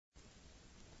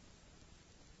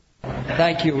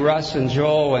Thank you, Russ and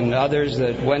Joel and others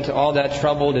that went to all that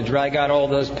trouble to drag out all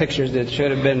those pictures that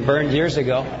should have been burned years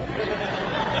ago.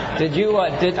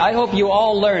 I hope you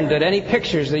all learned that any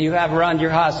pictures that you have around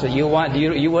your house that you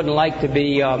wouldn't like to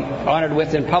be honored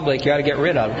with in public, you ought to get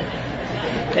rid of.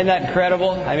 Isn't that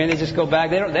incredible? I mean, they just go back.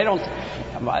 They don't.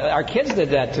 Our kids did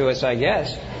that to us, I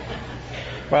guess.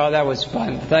 Well, that was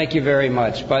fun. Thank you very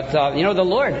much. But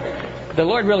the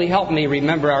Lord really helped me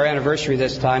remember our anniversary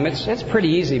this time. It's pretty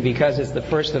easy because it's the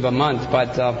first of a month.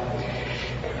 But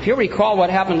if you recall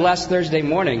what happened last Thursday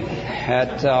morning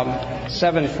at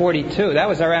 7:42, that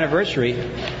was our anniversary.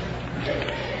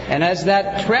 And as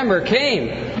that tremor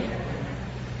came,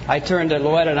 I turned to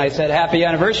Louetta and I said, "Happy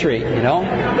anniversary,"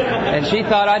 And she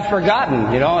thought I'd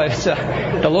forgotten, It's,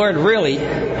 the Lord really,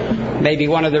 maybe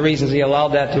one of the reasons He allowed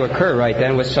that to occur right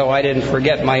then was so I didn't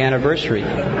forget my anniversary.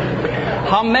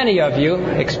 How many of you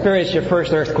experienced your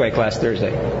first earthquake last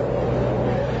Thursday?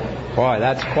 Boy,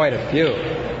 that's quite a few.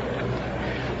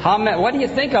 What do you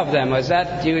think of them?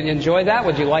 Do you enjoy that?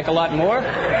 Would you like a lot more?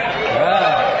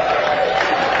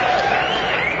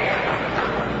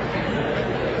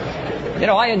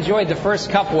 I enjoyed the first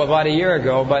couple about a year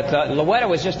ago, but Louetta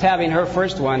was just having her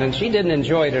first one, and she didn't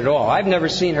enjoy it at all. I've never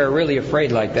seen her really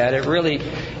afraid like that. It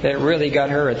really got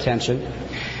her attention.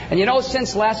 And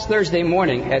since last Thursday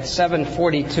morning at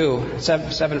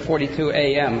 7:42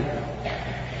 a.m.,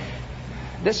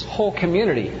 this whole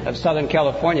community of Southern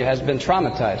California has been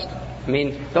traumatized. I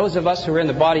mean, those of us who are in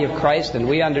the body of Christ and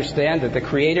we understand that the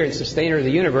Creator and Sustainer of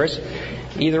the universe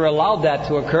either allowed that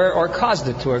to occur or caused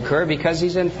it to occur because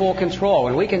He's in full control.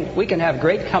 And we can have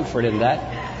great comfort in that.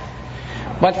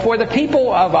 But for the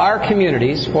people of our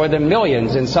communities, for the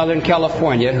millions in Southern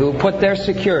California who put their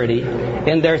security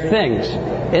in their things,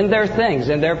 in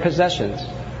their possessions,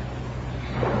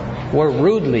 were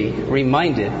rudely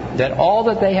reminded that all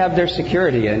that they have their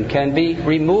security in can be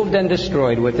removed and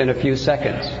destroyed within a few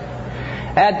seconds.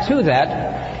 Add to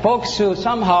that, folks who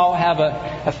somehow have an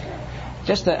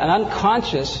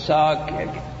unconscious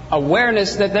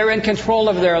awareness that they're in control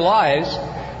of their lives,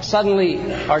 suddenly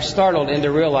are startled into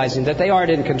realizing that they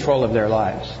aren't in control of their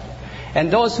lives.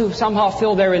 And those who somehow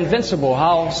feel they're invincible,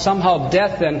 how somehow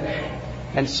death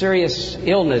and serious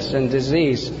illness and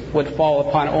disease would fall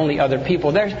upon only other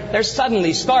people, they're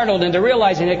suddenly startled into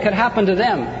realizing it could happen to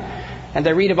them. And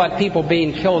they read about people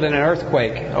being killed in an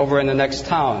earthquake over in the next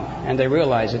town, and they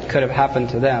realize it could have happened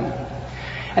to them.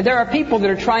 And there are people that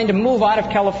are trying to move out of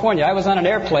California. I was on an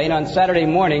airplane on Saturday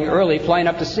morning early flying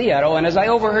up to Seattle, and as I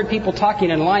overheard people talking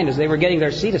in line as they were getting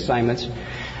their seat assignments,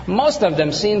 most of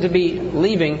them seemed to be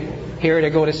leaving here to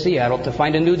go to Seattle to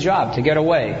find a new job, to get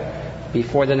away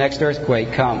before the next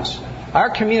earthquake comes. Our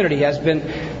community has been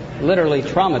literally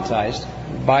traumatized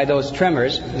by those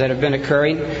tremors that have been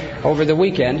occurring over the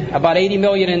weekend. About 80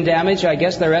 million in damage, I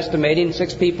guess they're estimating.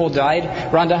 6 people died,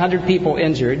 around 100 people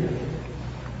injured.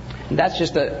 And that's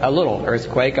just a little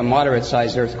earthquake, a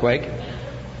moderate-sized earthquake.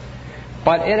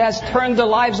 But it has turned the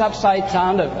lives upside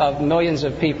down of millions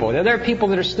of people. There are people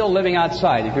that are still living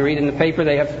outside. If you read in the paper,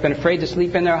 they have been afraid to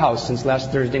sleep in their house since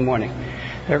last Thursday morning.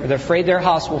 They're afraid their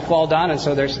house will fall down, and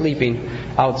so they're sleeping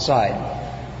outside.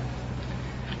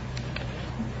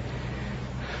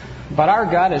 But our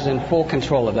God is in full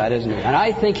control of that, isn't He? And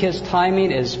I think His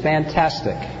timing is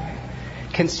fantastic,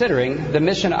 considering the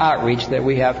mission outreach that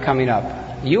we have coming up.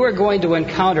 You are going to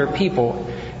encounter people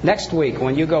next week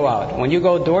when you go out. When you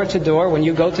go door to door, when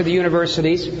you go to the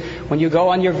universities, when you go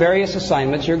on your various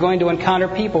assignments, you're going to encounter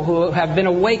people who have been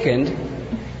awakened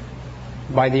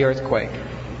by the earthquake.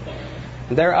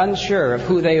 They're unsure of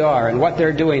who they are and what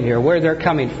they're doing here, where they're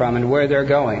coming from and where they're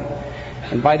going.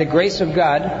 And by the grace of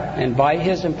God and by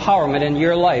His empowerment in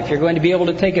your life, you're going to be able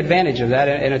to take advantage of that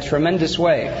in a tremendous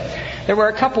way. There were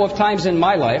a couple of times in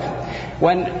my life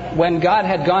when God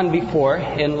had gone before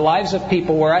in lives of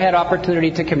people where I had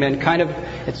opportunity to come in, kind of,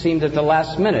 it seemed, at the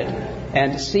last minute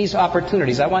and seize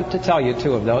opportunities. I want to tell you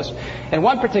 2 of those. In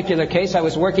one particular case, I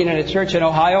was working in a church in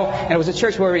Ohio, and it was a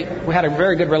church where we had a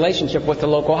very good relationship with the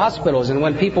local hospitals. And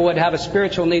when people would have a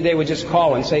spiritual need, they would just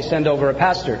call and say, send over a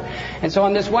pastor. And so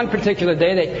on this one particular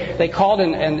day, they called,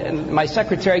 and my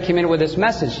secretary came in with this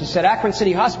message. She said, Akron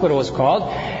City Hospital is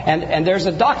called, and there's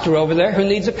a doctor over there who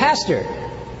needs a pastor.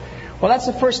 Well, that's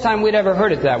the first time we'd ever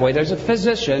heard it that way. There's a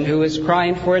physician who is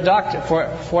crying for a doctor,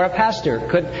 for a pastor.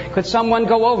 Could someone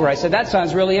go over? I said, that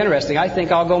sounds really interesting. I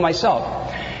think I'll go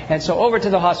myself. And so over to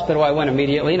the hospital I went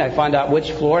immediately, and I found out which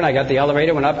floor, and I got the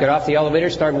elevator, went up, got off the elevator,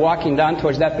 started walking down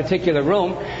towards that particular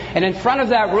room. And in front of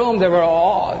that room, there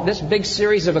were this big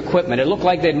series of equipment. It looked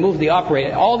like they'd moved the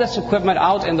operator, all this equipment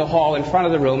out in the hall in front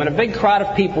of the room, and a big crowd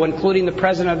of people, including the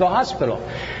president of the hospital.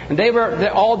 And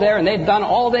they're all there, and they'd done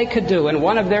all they could do. And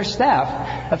one of their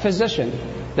staff, a physician,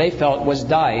 they felt was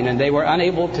dying, and they were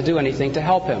unable to do anything to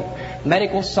help him.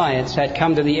 Medical science had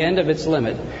come to the end of its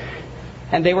limit,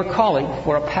 and they were calling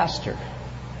for a pastor.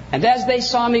 And as they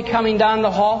saw me coming down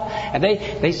the hall, and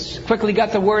they quickly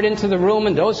got the word into the room,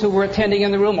 and those who were attending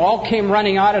in the room all came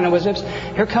running out, and it was,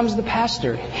 here comes the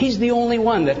pastor. He's the only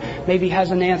one that maybe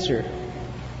has an answer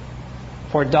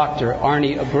for Dr.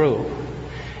 Arnie Abreu.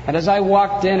 And as I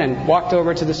walked in and walked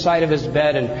over to the side of his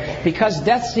bed, and because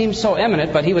death seemed so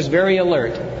imminent, but he was very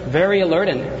alert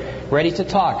and ready to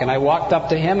talk. And I walked up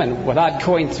to him, and without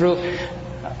going through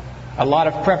a lot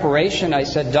of preparation, I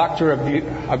said, Dr.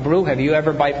 Abreu, have you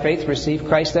ever by faith received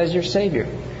Christ as your Savior?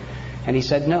 And he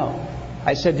said, no.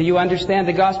 I said, do you understand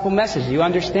the gospel message? Do you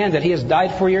understand that He has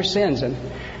died for your sins, and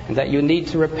that you need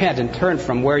to repent and turn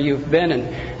from where you've been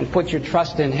and put your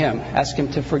trust in Him? Ask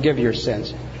Him to forgive your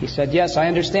sins. He said, yes, I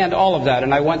understand all of that,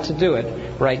 and I want to do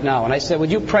it right now. And I said,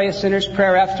 would you pray a sinner's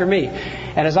prayer after me?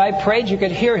 And as I prayed, you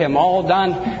could hear him all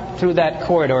down through that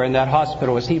corridor in that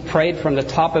hospital as he prayed from the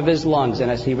top of his lungs and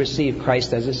as he received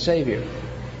Christ as his Savior.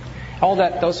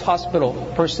 Those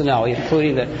hospital personnel,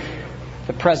 including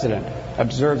the president,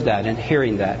 observed that and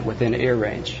hearing that within ear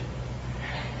range.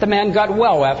 The man got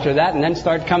well after that, and then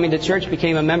started coming to church,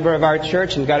 became a member of our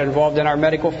church, and got involved in our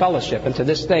medical fellowship. And to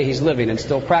this day, he's living and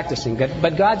still practicing.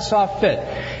 But God saw fit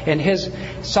in His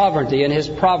sovereignty and His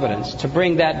providence to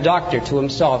bring that doctor to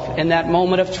Himself in that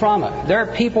moment of trauma. There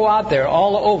are people out there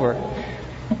all over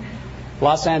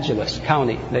Los Angeles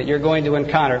County that you're going to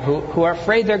encounter who are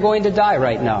afraid they're going to die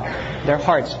right now. Their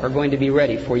hearts are going to be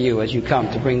ready for you as you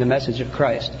come to bring the message of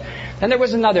Christ. And there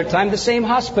was another time the same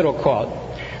hospital called.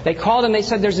 They called and they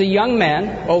said, there's a young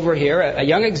man over here, a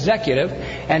young executive,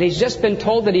 and he's just been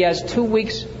told that he has 2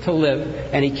 weeks to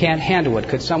live and he can't handle it.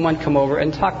 Could someone come over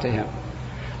and talk to him?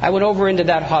 I went over into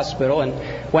that hospital and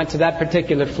went to that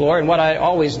particular floor, and what I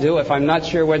always do, if I'm not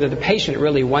sure whether the patient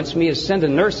really wants me, is send a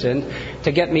nurse in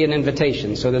to get me an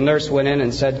invitation. So the nurse went in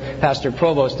and said, Pastor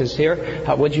Provost is here.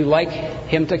 Would you like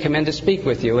him to come in to speak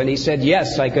with you? And he said,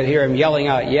 yes. I could hear him yelling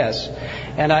out, yes.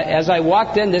 And as I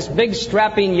walked in, this big,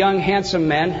 strapping, young, handsome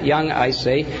man, young, I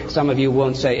say, some of you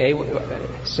won't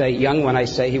say young when I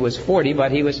say he was 40,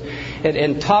 but he was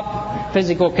in top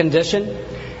physical condition.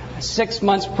 6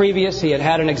 months previous, he had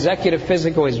had an executive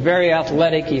physical. He was very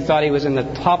athletic. He thought he was in the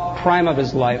top prime of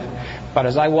his life. But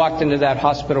as I walked into that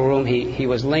hospital room, he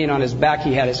was laying on his back.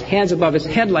 He had his hands above his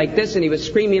head like this, and he was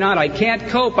screaming out, I can't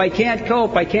cope, I can't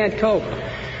cope, I can't cope.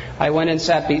 I went and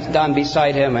sat down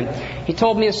beside him, and he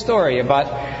told me a story about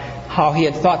how he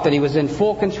had thought that he was in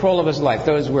full control of his life.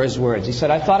 Those were his words. He said,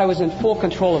 I thought I was in full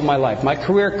control of my life. My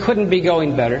career couldn't be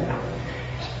going better.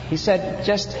 He said,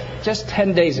 just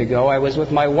 10 days ago, I was with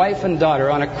my wife and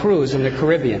daughter on a cruise in the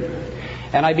Caribbean,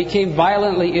 and I became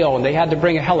violently ill, and they had to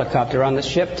bring a helicopter on the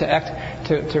ship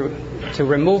to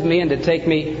remove me and to take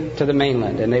me to the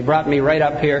mainland. And they brought me right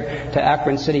up here to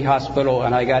Akron City Hospital,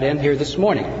 and I got in here this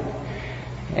morning.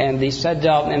 And he said,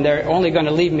 and they're only going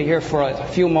to leave me here for a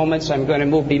few moments. I'm going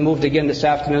to be moved again this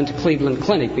afternoon to Cleveland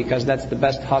Clinic because that's the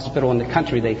best hospital in the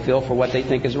country, they feel, for what they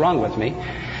think is wrong with me.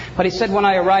 But he said when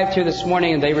I arrived here this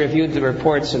morning and they reviewed the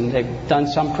reports and they've done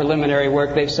some preliminary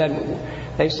work, they've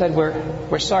said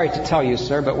we're sorry to tell you,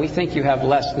 sir, but we think you have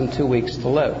less than 2 weeks to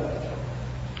live.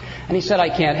 And he said, I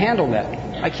can't handle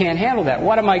that. I can't handle that.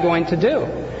 What am I going to do?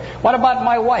 What about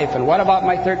my wife? And what about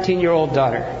my 13-year-old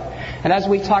daughter? And as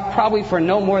we talked probably for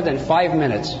no more than 5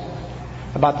 minutes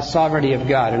about the sovereignty of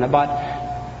God and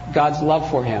about God's love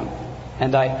for him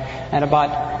and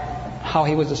about how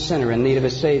he was a sinner in need of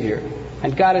a Savior.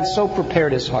 And God had so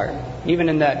prepared his heart, even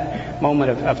in that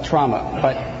moment of trauma.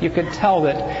 But you could tell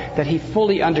that he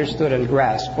fully understood and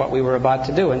grasped what we were about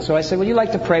to do. And so I said, would you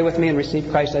like to pray with me and receive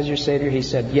Christ as your Savior? He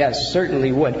said, yes,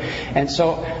 certainly would. And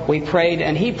so we prayed,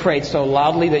 and he prayed so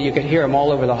loudly that you could hear him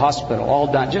all over the hospital,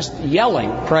 all done, just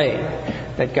yelling, praying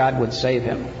that God would save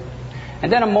him.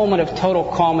 And then a moment of total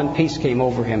calm and peace came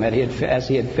over him as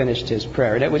he had finished his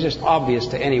prayer. And it was just obvious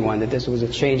to anyone that this was a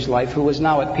changed life who was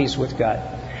now at peace with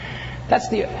God. That's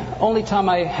the only time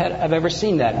I've ever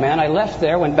seen that man. I left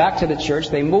there, went back to the church.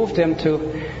 They moved him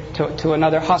to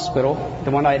another hospital,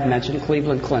 the one I had mentioned,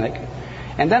 Cleveland Clinic.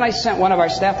 And then I sent one of our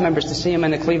staff members to see him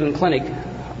in the Cleveland Clinic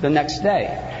the next day.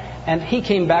 And he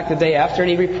came back the day after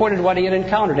and he reported what he had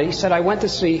encountered. He said, I went to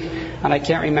see, and I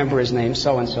can't remember his name,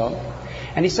 so-and-so.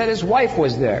 And he said his wife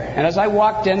was there. And as I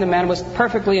walked in, the man was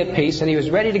perfectly at peace, and he was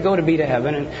ready to go to be to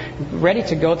heaven, and ready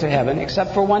to go to heaven,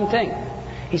 except for one thing.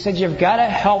 He said, "You've got to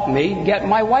help me get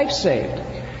my wife saved.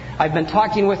 I've been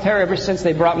talking with her ever since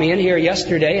they brought me in here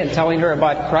yesterday and telling her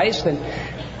about Christ,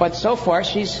 but so far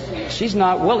she's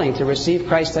not willing to receive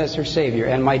Christ as her Savior.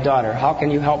 And my daughter, how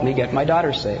can you help me get my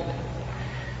daughter saved?"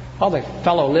 Well, the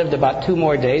fellow lived about 2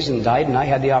 more days and died, and I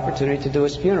had the opportunity to do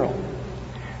his funeral.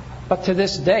 But to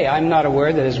this day, I'm not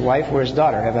aware that his wife or his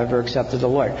daughter have ever accepted the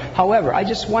Lord. However, I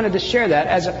just wanted to share that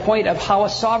as a point of how a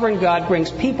sovereign God brings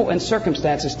people and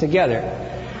circumstances together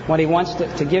when He wants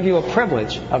to give you a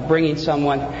privilege of bringing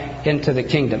someone into the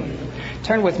kingdom.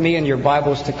 Turn with me in your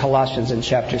Bibles to Colossians in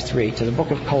chapter 3, to the book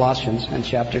of Colossians in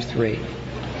chapter 3.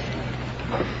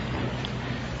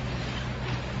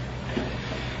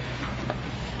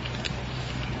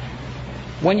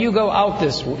 When you go out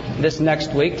this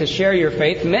next week to share your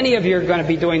faith, many of you are going to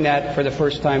be doing that for the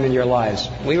first time in your lives.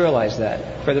 We realize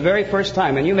that. For the very first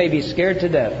time. And you may be scared to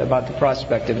death about the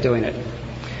prospect of doing it.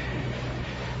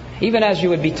 Even as you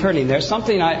would be turning there,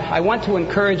 something I want to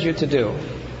encourage you to do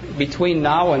between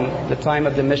now and the time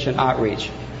of the mission outreach.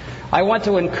 I want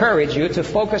to encourage you to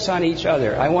focus on each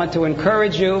other. I want to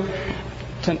encourage you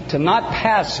to not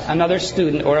pass another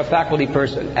student or a faculty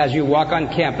person as you walk on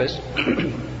campus.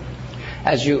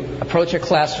 As you approach a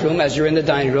classroom, as you're in the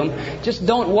dining room, just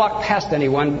don't walk past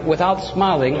anyone without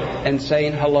smiling and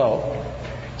saying hello.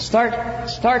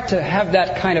 Start to have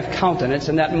that kind of countenance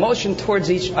and that motion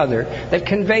towards each other that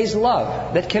conveys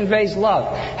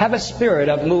love. Have a spirit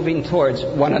of moving towards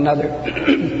one another.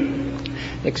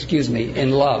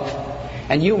 In love.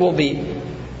 And you will be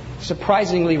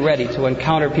surprisingly ready to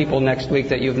encounter people next week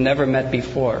that you've never met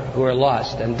before, who are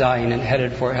lost and dying and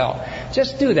headed for hell.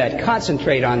 Just do that.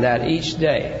 Concentrate on that each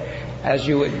day as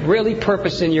you would really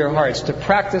purpose in your hearts to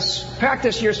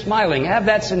practice your smiling. Have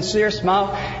that sincere smile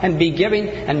and be giving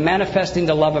and manifesting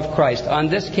the love of Christ on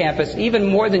this campus even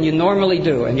more than you normally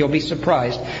do, and you'll be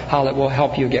surprised how it will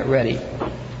help you get ready.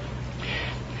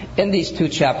 In these 2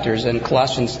 chapters, in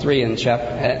Colossians 3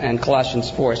 and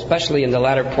Colossians 4, especially in the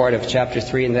latter part of chapter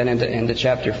 3 and then into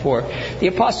chapter 4, the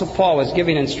Apostle Paul was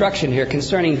giving instruction here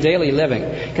concerning daily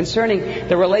living, concerning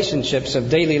the relationships of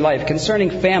daily life, concerning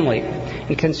family,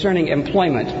 and concerning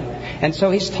employment. And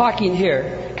so he's talking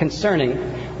here concerning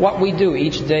what we do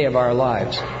each day of our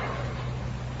lives.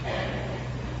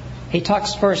 He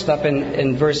talks first up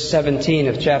in verse 17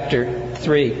 of chapter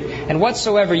 3. "And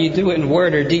whatsoever you do in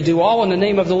word or deed, do all in the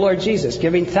name of the Lord Jesus,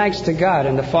 giving thanks to God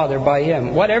and the Father by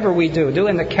Him." Whatever we do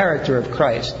in the character of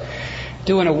Christ.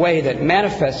 Do in a way that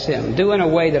manifests Him. Do in a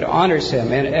way that honors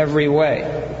Him in every way.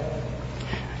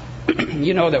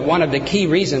 You know that one of the key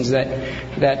reasons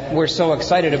that we're so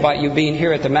excited about you being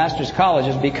here at the Masters College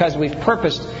is because we've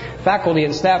purposed faculty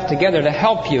and staff together to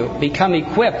help you become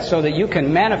equipped so that you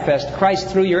can manifest Christ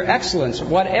through your excellence,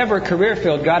 whatever career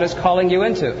field God is calling you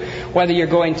into. Whether you're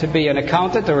going to be an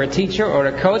accountant or a teacher or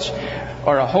a coach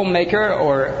or a homemaker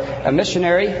or a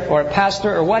missionary or a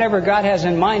pastor or whatever God has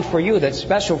in mind for you that's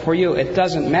special for you, it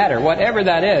doesn't matter. Whatever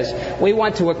that is, we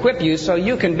want to equip you so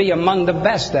you can be among the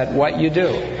best at what you do.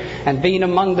 And being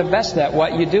among the best at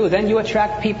what you do, then you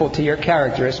attract people to your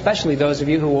character, especially those of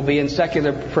you who will be in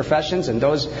secular professions and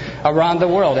those around the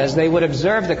world, as they would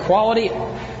observe the quality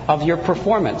of your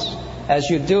performance as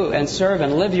you do and serve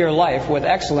and live your life with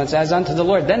excellence as unto the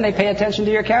Lord. Then they pay attention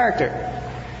to your character.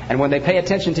 And when they pay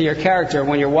attention to your character,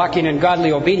 when you're walking in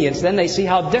godly obedience, then they see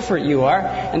how different you are,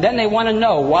 and then they want to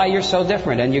know why you're so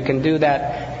different. And you can do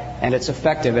that, and it's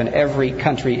effective in every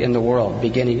country in the world,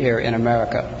 beginning here in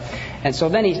America. And so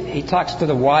then he talks to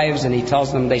the wives, and he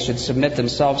tells them they should submit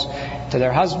themselves to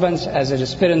their husbands as it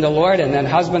is fit in the Lord. And then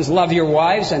husbands, love your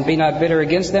wives and be not bitter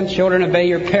against them. Children, obey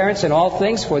your parents in all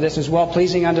things, for this is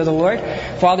well-pleasing unto the Lord.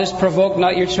 Fathers, provoke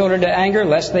not your children to anger,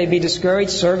 lest they be discouraged.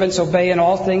 Servants, obey in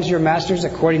all things your masters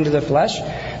according to the flesh,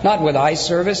 not with eye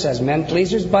service as men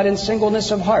pleasers, but in singleness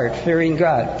of heart, fearing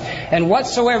God. And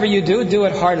whatsoever you do, do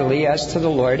it heartily as to the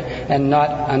Lord and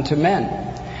not unto men,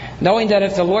 knowing that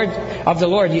of the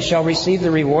Lord ye shall receive the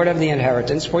reward of the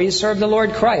inheritance, for ye serve the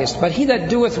Lord Christ. But he that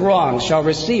doeth wrong shall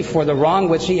receive for the wrong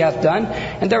which he hath done,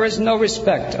 and there is no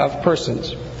respect of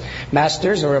persons.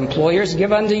 Masters or employers,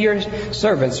 give unto your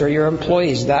servants or your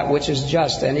employees that which is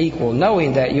just and equal,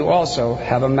 knowing that you also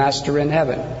have a master in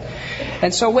heaven.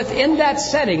 And so within that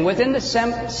setting, within the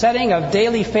setting of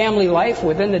daily family life,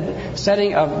 within the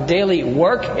setting of daily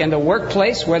work in the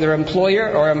workplace, whether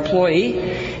employer or employee,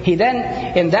 he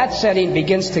then, in that setting,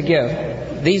 begins to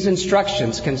give these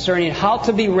instructions concerning how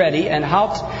to be ready and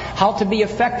how to be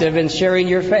effective in sharing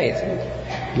your faith.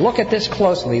 Look at this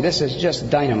closely. This is just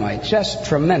dynamite, just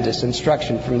tremendous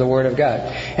instruction from the Word of God.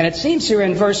 And it seems here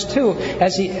in verse 2,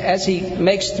 as he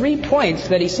makes 3 points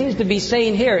that he seems to be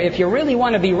saying here, if you really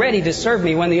want to be ready to serve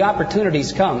me when the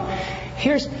opportunities come,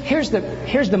 here's the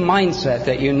mindset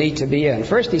that you need to be in.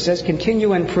 First, he says,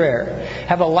 continue in prayer.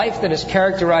 Have a life that is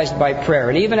characterized by prayer.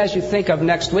 And even as you think of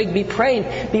next week, be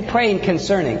praying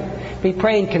concerning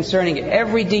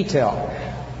every detail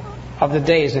of the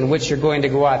days in which you're going to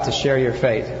go out to share your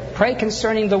faith. Pray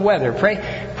concerning the weather.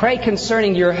 Pray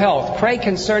concerning your health. Pray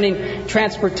concerning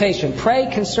transportation.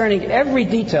 Pray concerning every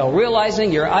detail,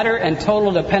 realizing your utter and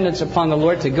total dependence upon the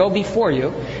Lord to go before you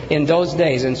in those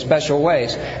days in special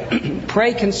ways.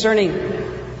 Pray concerning,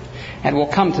 and we'll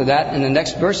come to that in the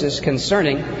next verses,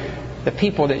 concerning the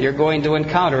people that you're going to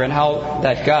encounter and how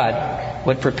that God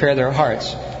would prepare their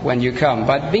hearts when you come.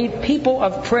 But be people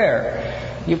of prayer.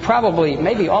 You probably,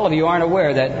 maybe all of you aren't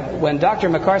aware that when Dr.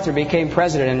 MacArthur became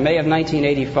president in May of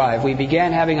 1985, we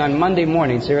began having on Monday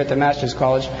mornings here at the Masters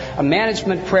College a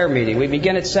management prayer meeting. We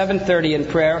begin at 7:30 in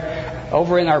prayer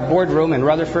over in our boardroom in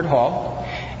Rutherford Hall.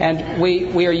 And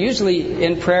we are usually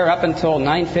in prayer up until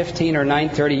 9:15 or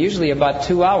 9:30, usually about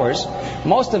 2 hours.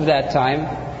 Much of that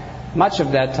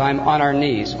time on our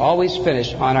knees. Always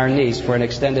finish on our knees for an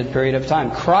extended period of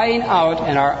time, crying out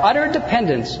in our utter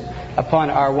dependence upon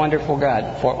our wonderful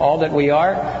God for all that we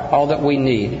are, all that we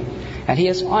need. And He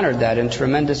has honored that in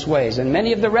tremendous ways. And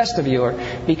many of the rest of you are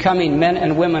becoming men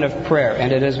and women of prayer,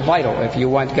 and it is vital if you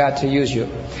want God to use you.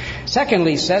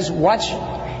 Secondly, he says, watch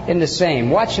in the same.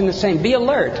 Be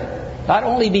alert. Not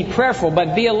only be prayerful,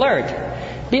 but be alert.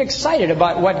 Be excited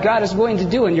about what God is going to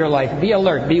do in your life. Be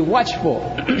alert. Be watchful.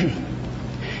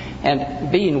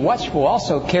 And being watchful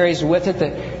also carries with it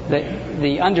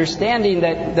the understanding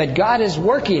that God is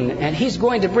working, and He's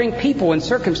going to bring people and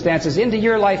circumstances into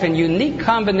your life in unique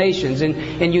combinations,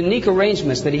 in unique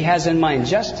arrangements that He has in mind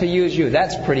just to use you.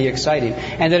 That's pretty exciting.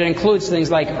 And that includes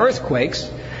things like earthquakes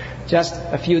just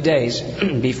a few days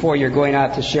before you're going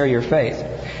out to share your faith.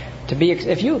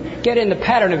 If you get in the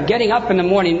pattern of getting up in the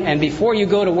morning and before you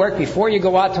go to work, before you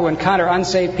go out to encounter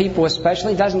unsaved people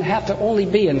especially, it doesn't have to only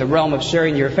be in the realm of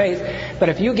sharing your faith, but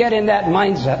if you get in that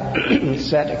mindset,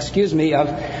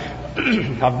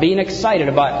 of being excited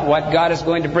about what God is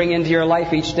going to bring into your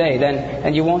life each day,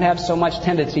 then you won't have so much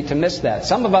tendency to miss that.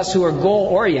 Some of us who are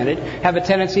goal-oriented have a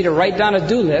tendency to write down a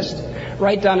do list,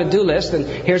 and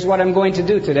here's what I'm going to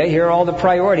do today, here are all the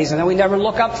priorities, and then we never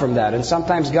look up from that. And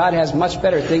sometimes God has much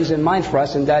better things in mind for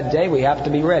us in that day. We have to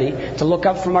be ready to look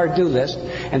up from our do list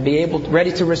and be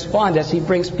ready to respond as He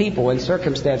brings people and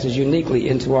circumstances uniquely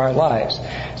into our lives.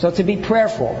 So to be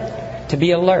prayerful, to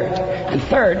be alert. And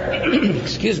third, I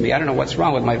don't know what's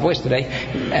wrong with my voice today.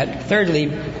 And thirdly,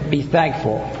 be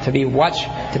thankful. To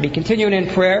be continuing in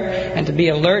prayer, and to be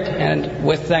alert and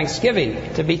with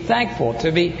thanksgiving. To be thankful,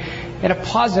 to be in a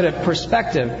positive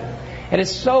perspective. It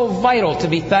is so vital to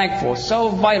be thankful, so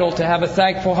vital to have a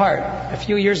thankful heart. A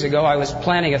few years ago, I was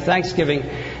planning a Thanksgiving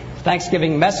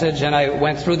message, and I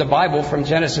went through the Bible from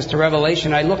Genesis to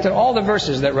Revelation. I looked at all the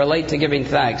verses that relate to giving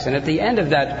thanks. And at the end of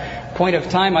that point of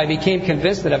time, I became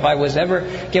convinced that if I was ever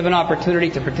given opportunity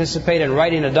to participate in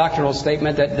writing a doctrinal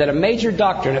statement, that a major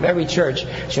doctrine of every church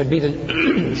should be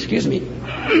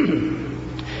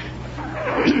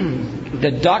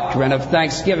the doctrine of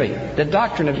thanksgiving, the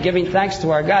doctrine of giving thanks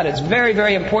to our God. It's very,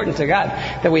 very important to God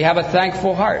that we have a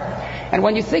thankful heart. And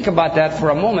when you think about that for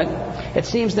a moment, it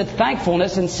seems that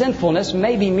thankfulness and sinfulness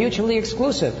may be mutually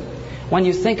exclusive. When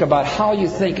you think about how you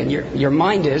think and your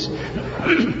mind is,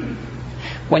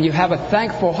 when you have a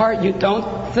thankful heart, you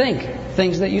don't think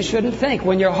things that you shouldn't think.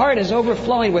 When your heart is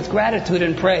overflowing with gratitude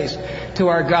and praise to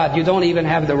our God, you don't even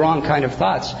have the wrong kind of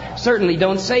thoughts. Certainly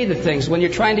don't say the things. When you're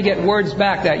trying to get words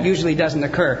back, that usually doesn't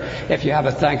occur if you have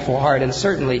a thankful heart. And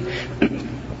certainly,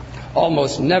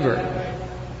 almost never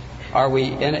are we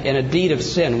in a deed of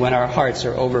sin when our hearts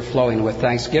are overflowing with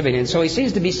thanksgiving. And so he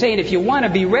seems to be saying, if you want to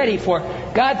be ready for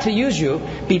God to use you,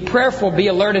 be prayerful, be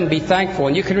alert, and be thankful.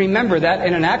 And you can remember that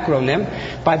in an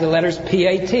acronym by the letters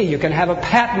PAT. You can have a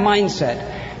PAT mindset.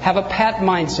 Have a PAT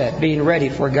mindset, being ready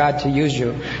for God to use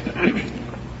you.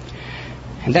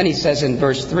 And then he says in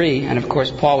verse 3, and of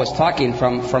course Paul was talking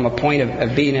from a point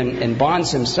of being in bonds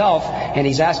himself, and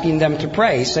he's asking them to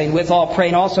pray. He's saying, withal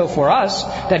praying also for us,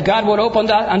 that God would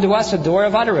open unto us a door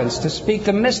of utterance, to speak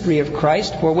the mystery of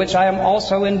Christ, for which I am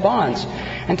also in bonds.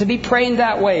 And to be praying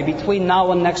that way between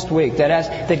now and next week,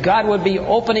 that God would be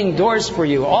opening doors for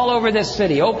you all over this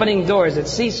city, opening doors at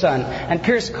CSUN and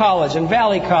Pierce College and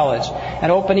Valley College,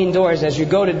 and opening doors as you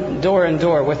go to door and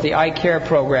door with the I Care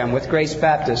program, with Grace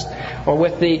Baptist, or with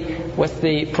with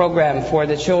the program for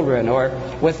the children, or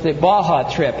with the Baja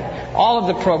trip. All of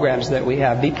the programs that we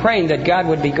have. Be praying that God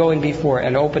would be going before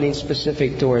and opening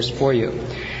specific doors for you.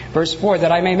 Verse 4,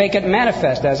 that I may make it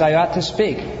manifest as I ought to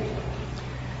speak.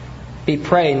 Be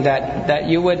praying that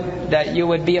you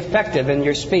would be effective in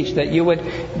your speech, that you would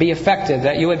be effective,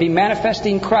 that you would be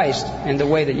manifesting Christ in the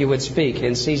way that you would speak,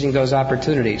 in seizing those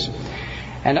opportunities.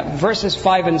 And verses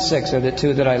 5 and 6 are the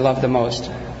two that I love the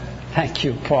most. Thank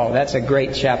you, Paul. That's a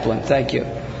great chaplain. Thank you.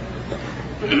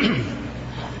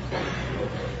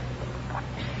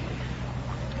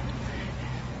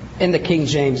 In the King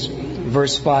James,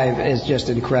 verse 5 is just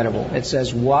incredible. It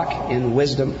says, walk in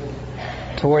wisdom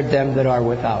toward them that are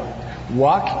without.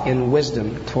 Walk in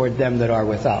wisdom toward them that are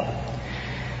without.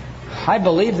 I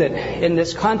believe that in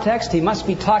this context, he must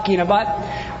be talking about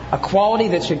a quality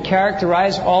that should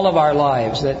characterize all of our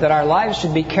lives, that our lives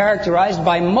should be characterized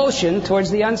by motion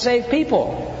towards the unsaved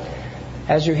people.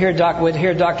 As you would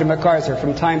hear Dr. MacArthur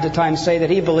from time to time say that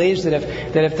he believes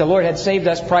that if the Lord had saved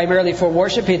us primarily for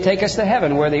worship, He'd take us to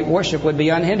heaven where the worship would be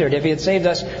unhindered. If He had saved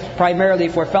us primarily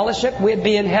for fellowship, we'd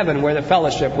be in heaven where the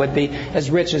fellowship would be as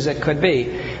rich as it could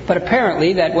be. But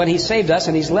apparently that when He saved us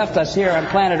and He's left us here on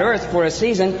planet Earth for a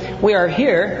season, we are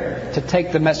here to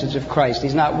take the message of Christ.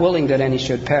 He's not willing that any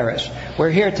should perish.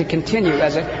 We're here to continue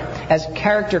as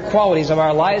character qualities of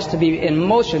our lives to be in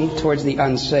motion towards the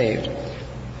unsaved.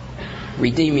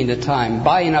 Redeeming the time,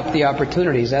 buying up the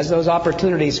opportunities as those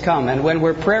opportunities come. And when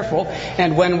we're prayerful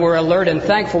and when we're alert and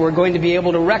thankful, we're going to be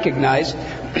able to recognize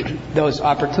those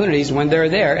opportunities when they're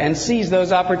there and seize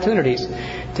those opportunities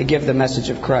to give the message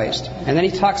of Christ. And then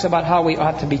he talks about how we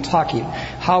ought to be talking,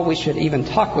 how we should even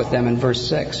talk with them in verse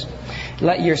 6.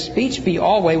 Let your speech be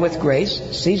always with grace,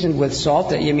 seasoned with salt,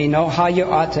 that you may know how you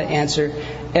ought to answer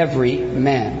every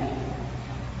man.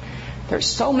 There's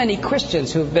so many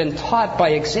Christians who've been taught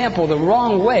by example the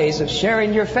wrong ways of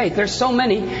sharing your faith. There's so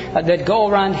many that go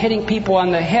around hitting people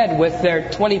on the head with their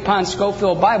 20-pound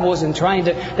Scofield Bibles and trying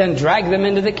to then drag them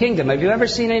into the kingdom. Have you ever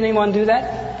seen anyone do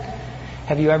that?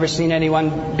 Have you ever seen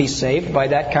anyone be saved by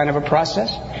that kind of a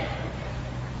process?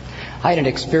 I had an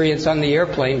experience on the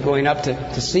airplane going up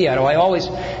to Seattle. I always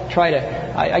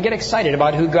I get excited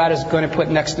about who God is going to put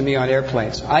next to me on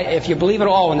airplanes. If you believe at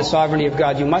all in the sovereignty of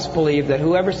God, you must believe that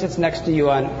whoever sits next to you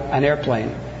on an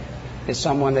airplane is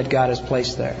someone that God has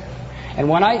placed there. And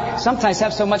when I sometimes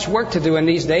have so much work to do in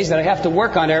these days that I have to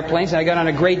work on airplanes, I got on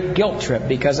a great guilt trip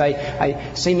because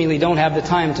I seemingly don't have the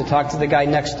time to talk to the guy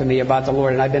next to me about the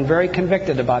Lord. And I've been very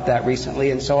convicted about that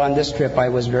recently. And so on this trip, I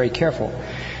was very careful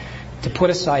to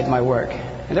put aside my work.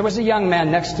 And there was a young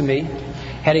man next to me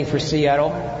heading for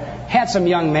Seattle. Handsome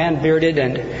young man, bearded,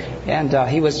 and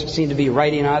he seemed to be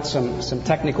writing out some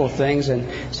technical things. And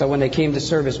so when they came to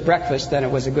serve his breakfast, then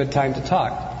it was a good time to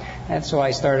talk. And so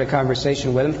I started a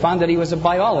conversation with him, found that he was a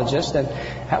biologist and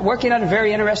working on a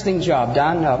very interesting job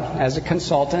down as a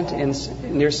consultant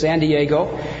near San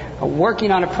Diego,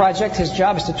 working on a project. His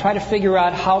job is to try to figure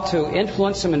out how to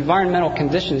influence some environmental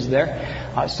conditions there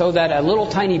so that a little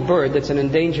tiny bird that's an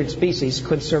endangered species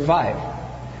could survive.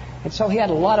 And so he had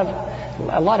a lot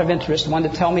of interest,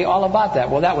 wanted to tell me all about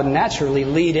that. Well, that would naturally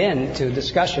lead into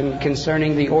discussion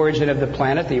concerning the origin of the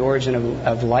planet, the origin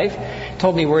of life.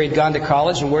 Told me where he'd gone to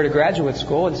college and where to graduate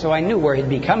school, and so I knew where he'd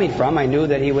be coming from. I knew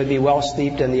that he would be well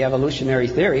steeped in the evolutionary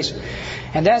theories.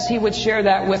 And as he would share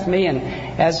that with me, and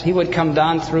as he would come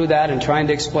down through that and trying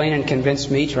to explain and convince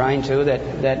me,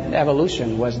 that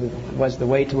evolution was the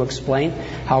way to explain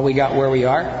how we got where we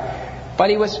are.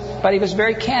 But he was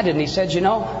very candid, and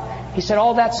he said,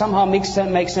 all that somehow makes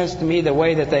sense to me the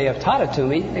way that they have taught it to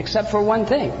me, except for one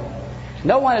thing.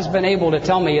 No one has been able to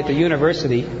tell me at the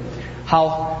university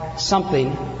how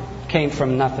something came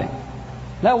from nothing.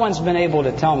 No one's been able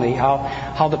to tell me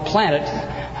how the planet,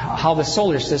 how the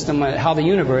solar system, how the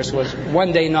universe was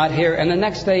one day not here and the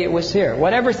next day it was here.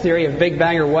 Whatever theory of Big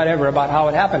Bang or whatever about how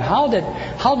it happened,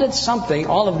 how did something,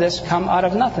 all of this, come out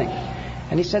of nothing?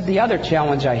 And he said, the other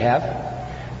challenge I have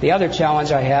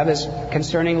is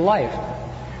concerning life.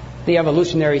 The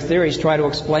evolutionary theories try to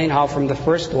explain how from the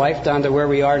first life down to where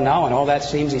we are now, and all that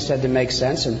seems, he said, to make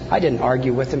sense. And I didn't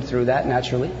argue with him through that,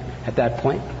 naturally, at that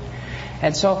point.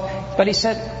 And so, but he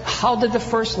said, how did the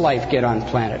first life get on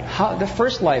planet? The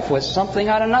first life was something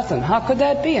out of nothing. How could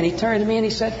that be? And he turned to me and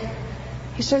he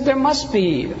said, there must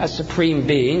be a supreme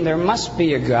being, there must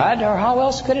be a God, or how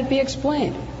else could it be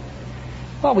explained?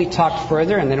 Well, we talked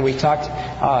further, and then we talked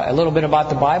a little bit about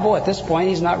the Bible. At this point,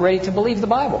 he's not ready to believe the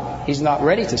Bible. He's not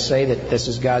ready to say that this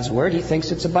is God's Word. He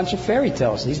thinks it's a bunch of fairy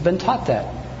tales. He's been taught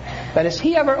that. But is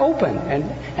he ever open?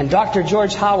 And Dr.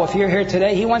 George Howe, if you're here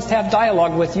today, he wants to have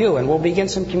dialogue with you, and we'll begin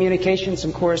some communication,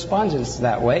 some correspondence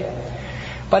that way.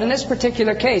 But in this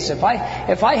particular case, if I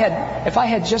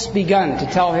had just begun to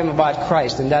tell him about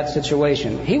Christ in that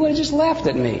situation, he would have just laughed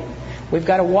at me. We've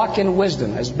got to walk in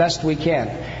wisdom as best we can.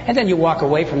 And then you walk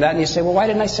away from that and you say, well, why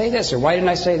didn't I say this or why didn't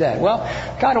I say that? Well,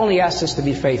 God only asks us to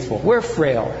be faithful. We're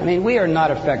frail. I mean, we are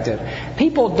not effective.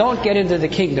 People don't get into the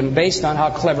kingdom based on how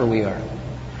clever we are.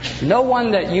 No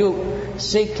one that you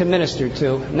seek to minister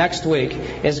to next week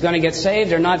is going to get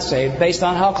saved or not saved based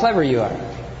on how clever you are.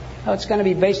 No, it's going to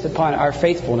be based upon our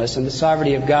faithfulness and the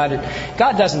sovereignty of God. And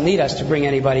God doesn't need us to bring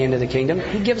anybody into the kingdom.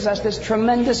 He gives us this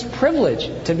tremendous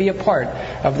privilege to be a part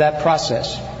of that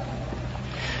process.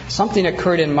 Something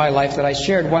occurred in my life that I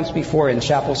shared once before in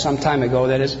chapel some time ago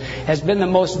that has been the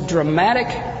most dramatic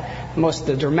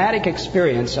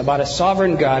experience about a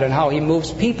sovereign God and how He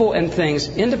moves people and things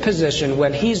into position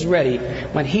when He's ready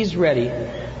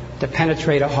to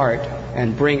penetrate a heart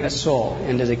and bring a soul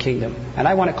into the kingdom. And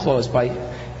I want to close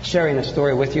by sharing a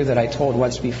story with you that I told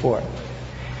once before.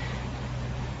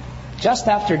 Just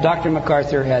after Dr.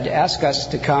 MacArthur had asked us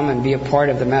to come and be a part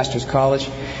of the Masters College,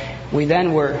 we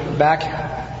then were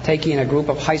back taking a group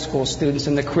of high school students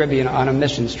in the Caribbean on a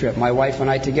missions trip. My wife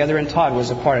and I together, and Todd was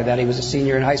a part of that. He was a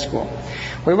senior in high school.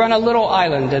 We were on a little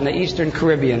island in the eastern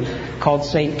Caribbean called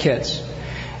St. Kitts.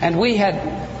 And we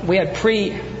had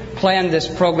pre-planned this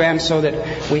program so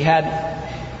that we had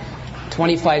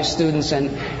 25 students,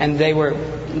 and they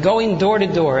were going door to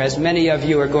door, as many of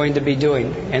you are going to be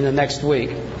doing in the next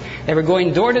week. They were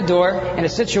going door to door in a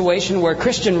situation where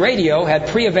Christian radio had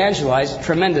pre-evangelized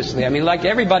tremendously. I mean, like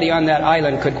everybody on that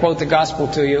island could quote the gospel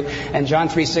to you and John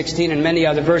 3:16 and many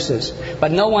other verses.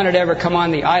 But no one had ever come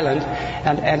on the island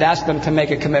and asked them to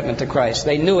make a commitment to Christ.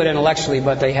 They knew it intellectually,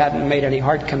 but they hadn't made any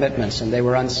heart commitments, and they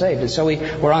were unsaved. And so we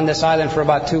were on this island for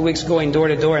about 2 weeks going door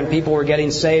to door, and people were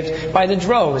getting saved by the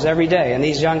droves every day. And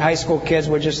these young high school kids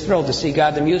were just thrilled to see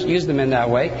God use them in that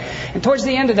way. And towards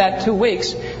the end of that 2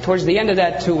 weeks,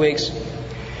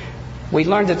 we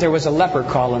learned that there was a leper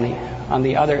colony on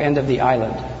the other end of the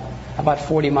island, about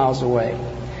 40 miles away.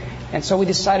 And so we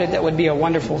decided that would be a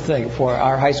wonderful thing for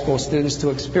our high school students to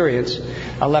experience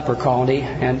a leper colony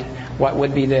and what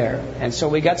would be there. And so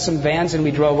we got some vans and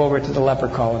we drove over to the leper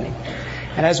colony.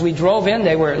 And as we drove in,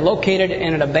 they were located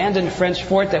in an abandoned French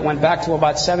fort that went back to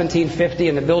about 1750,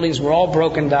 and the buildings were all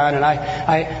broken down, and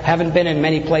I haven't been in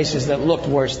many places that looked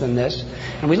worse than this.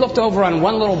 And we looked over on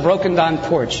one little broken down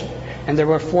porch, and there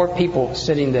were 4 people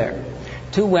sitting there,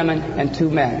 2 women and 2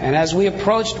 men. And as we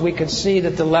approached, we could see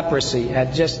that the leprosy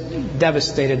had just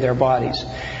devastated their bodies.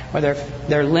 Where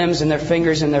their limbs and their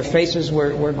fingers and their faces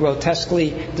were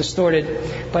grotesquely distorted.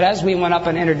 But as we went up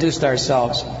and introduced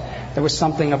ourselves, there was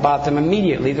something about them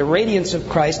immediately. The radiance of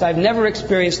Christ. I've never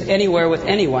experienced anywhere with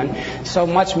anyone so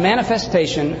much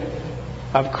manifestation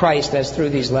of Christ as through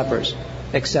these lepers,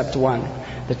 except one.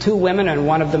 The 2 women and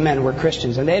one of the men were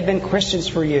Christians, and they had been Christians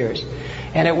for years.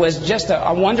 And it was just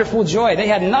a wonderful joy. They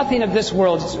had nothing of this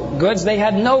world's goods. They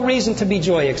had no reason to be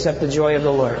joyful except the joy of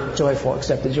the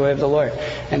Lord.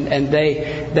 And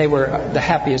they were the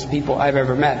happiest people I've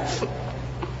ever met.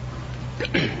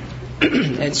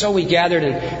 And so we gathered,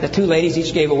 and the 2 ladies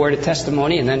each gave a word of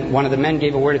testimony, and then one of the men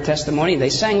gave a word of testimony. They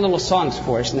sang little songs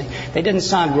for us, and they didn't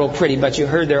sound real pretty, but you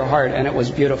heard their heart, and it was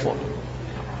beautiful.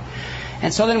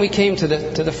 And so then we came to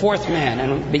the 4th man,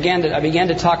 and I began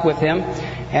to talk with him,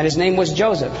 and his name was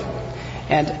Joseph.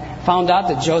 And found out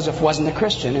that Joseph wasn't a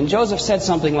Christian. And Joseph said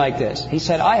something like this. He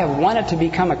said, I have wanted to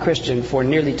become a Christian for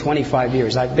nearly 25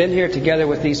 years. I've been here together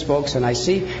with these folks, and I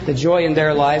see the joy in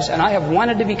their lives, and I have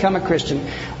wanted to become a Christian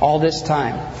all this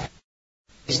time.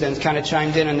 He then kind of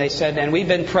chimed in, and they said, and we've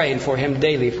been praying for him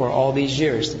daily for all these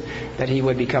years that he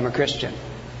would become a Christian.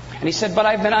 And he said, but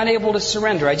I've been unable to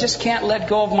surrender. I just can't let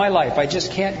go of my life. I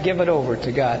just can't give it over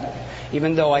to God,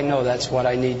 even though I know that's what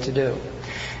I need to do.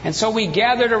 And so we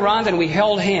gathered around and we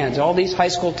held hands, all these high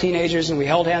school teenagers, and we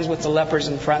held hands with the lepers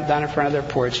down in front of their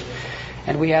porch.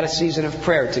 And we had a season of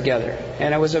prayer together.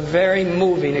 And it was a very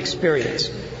moving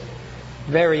experience.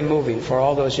 Very moving for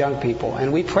all those young people.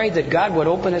 And we prayed that God would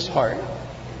open his heart.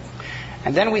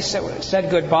 And then we said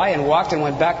goodbye and walked and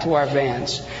went back to our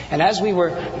vans. And as we were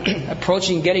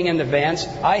approaching getting in the vans,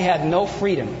 I had no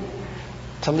freedom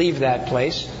to leave that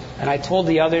place. And I told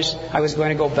the others I was going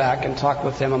to go back and talk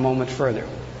with them a moment further.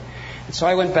 And so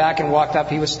I went back and walked up.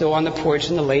 He was still on the porch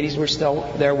and the ladies were still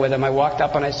there with him. I walked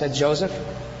up and I said, Joseph,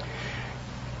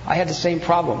 I had the same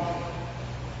problem.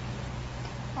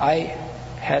 I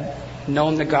had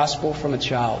known the gospel from a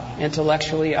child.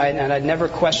 Intellectually, and I'd never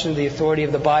questioned the authority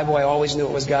of the Bible. I always knew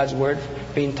it was God's word,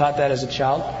 being taught that as a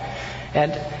child.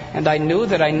 And I knew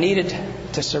that I needed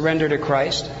to surrender to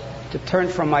Christ, to turn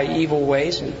from my evil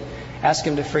ways and ask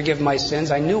Him to forgive my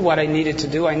sins. I knew what I needed to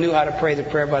do. I knew how to pray the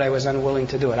prayer, but I was unwilling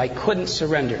to do it. I couldn't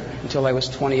surrender until I was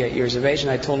 28 years of age, and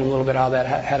I told him a little bit how that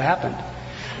had happened.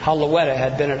 How Louetta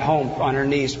had been at home on her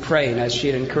knees praying as she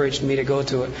had encouraged me to go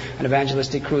to an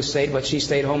evangelistic crusade, but she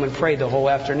stayed home and prayed the whole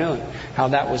afternoon. How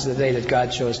that was the day that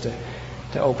God chose to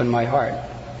open my heart.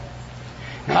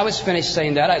 When I was finished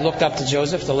saying that, I looked up to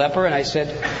Joseph, the leper, and I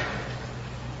said,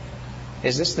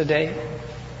 "Is this the day?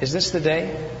 Is this the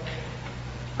day?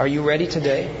 Are you ready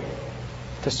today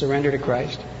to surrender to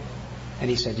Christ?" And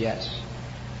he said, "Yes."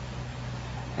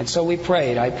 And so we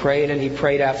prayed. I prayed and he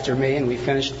prayed after me, and we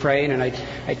finished praying, and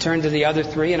I turned to the other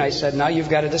three and I said, "Now you've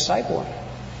got to disciple him.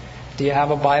 Do you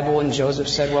have a Bible?" And Joseph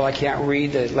said, "Well, I can't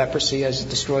read. The leprosy has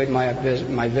destroyed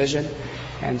my vision."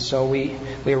 And so we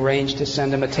arranged to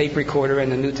send him a tape recorder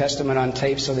and the New Testament on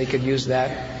tape so they could use that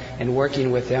in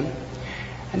working with him.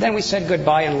 And then we said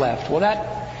goodbye and left. Well,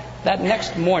 that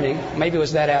next morning, I think it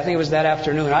was that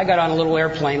afternoon, I got on a little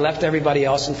airplane, left everybody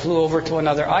else, and flew over to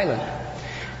another island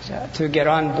to get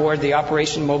on board the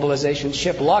Operation Mobilization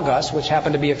ship Lagos, which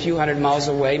happened to be a few hundred miles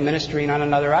away, ministering on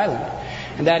another island.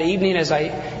 And that evening, as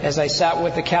I sat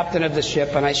with the captain of the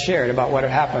ship, and I shared about what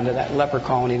had happened to that leper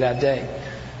colony that day.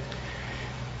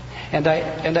 And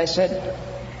I said,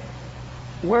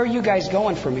 "Where are you guys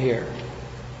going from here?"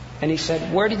 And he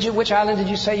said, "Which island did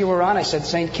you say you were on?" I said,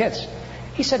 "St. Kitts."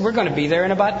 He said, "We're going to be there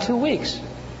in about 2 weeks."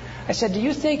 I said, "Do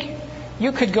you think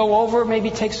you could go over,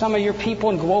 maybe take some of your people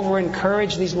and go over and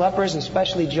encourage these lepers, and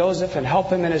especially Joseph, and help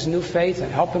him in his new faith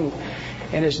and help him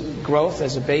in his growth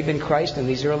as a babe in Christ in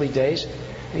these early days?"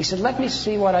 And he said, "Let me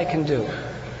see what I can do."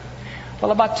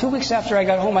 Well, about 2 weeks after I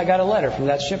got home, I got a letter from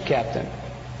that ship captain.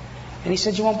 And he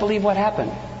said, "You won't believe what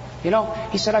happened."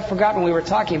 He said, "I forgot when we were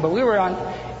talking, but we were on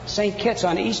St. Kitts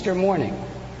on Easter morning.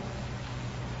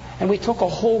 And we took a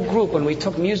whole group, and we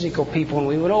took musical people, and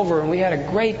we went over and we had a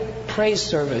great praise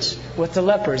service with the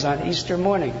lepers on Easter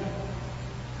morning."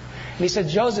 And he said,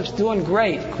 "Joseph's doing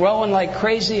great, growing like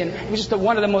crazy, and it was just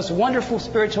one of the most wonderful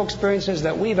spiritual experiences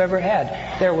that we've ever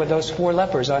had there with those 4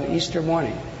 lepers on Easter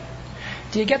morning."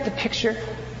 Do you get the picture?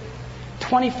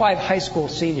 25 high school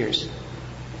seniors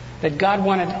that God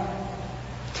wanted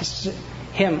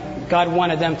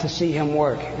them to see Him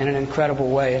work in an incredible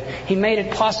way. He made it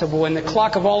possible in the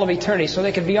clock of all of eternity so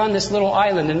they could be on this little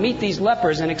island and meet these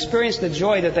lepers and experience the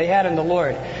joy that they had in the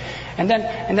Lord. And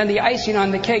then the icing on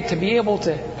the cake, to be able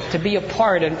to be a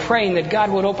part and praying that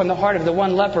God would open the heart of the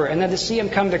one leper and then to see him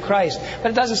come to Christ. But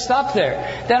it doesn't stop there.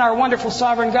 Then our wonderful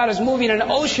sovereign God is moving an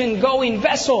ocean-going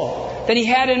vessel that He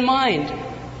had in mind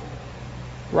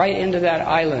right into that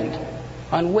island.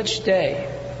 On which day,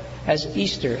 as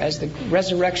Easter, as the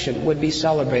resurrection would be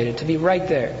celebrated, to be right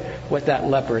there with that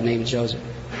leper named Joseph.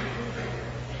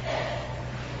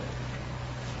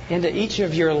 Into each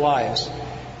of your lives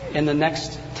in the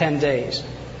next 10 days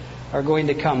are going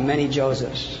to come many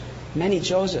Josephs. Many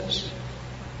Josephs.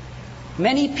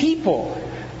 Many people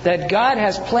that God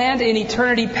has planned in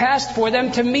eternity past for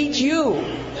them to meet you.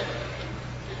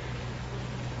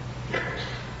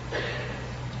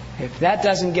 If that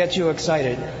doesn't get you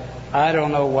excited, I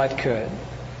don't know what could.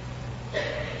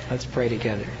 Let's pray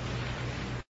together.